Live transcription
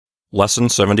Lesson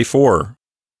 74.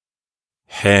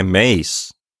 He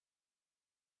meis.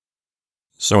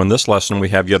 So in this lesson, we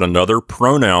have yet another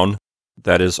pronoun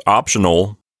that is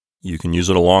optional. You can use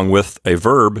it along with a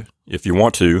verb if you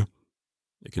want to.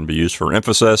 It can be used for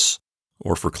emphasis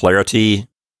or for clarity.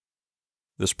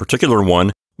 This particular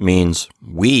one means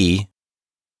we,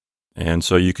 and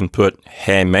so you can put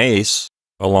he meis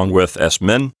along with es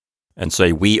men and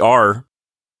say we are.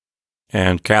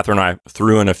 And Catherine and I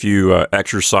threw in a few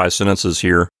exercise sentences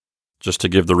here just to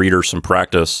give the reader some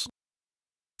practice.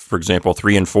 For example,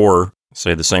 3 and 4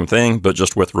 say the same thing, but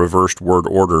just with reversed word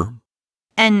order.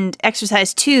 And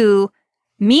exercise 2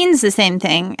 means the same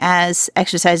thing as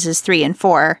exercises 3 and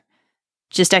 4.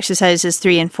 Just exercises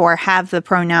 3 and 4 have the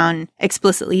pronoun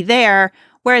explicitly there,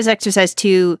 whereas exercise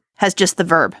 2 has just the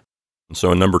verb.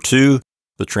 So in number 2,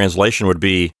 the translation would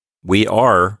be we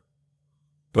are,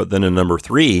 but then in number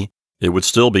 3, it would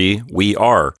still be we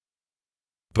are.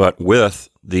 But with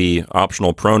the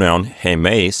optional pronoun he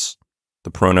meis,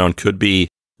 the pronoun could be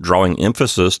drawing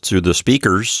emphasis to the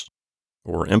speakers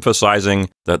or emphasizing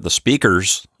that the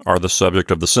speakers are the subject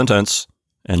of the sentence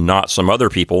and not some other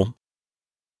people.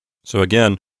 So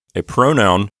again, a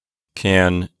pronoun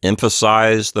can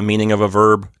emphasize the meaning of a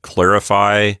verb,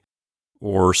 clarify,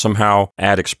 or somehow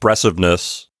add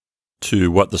expressiveness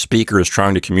to what the speaker is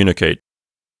trying to communicate.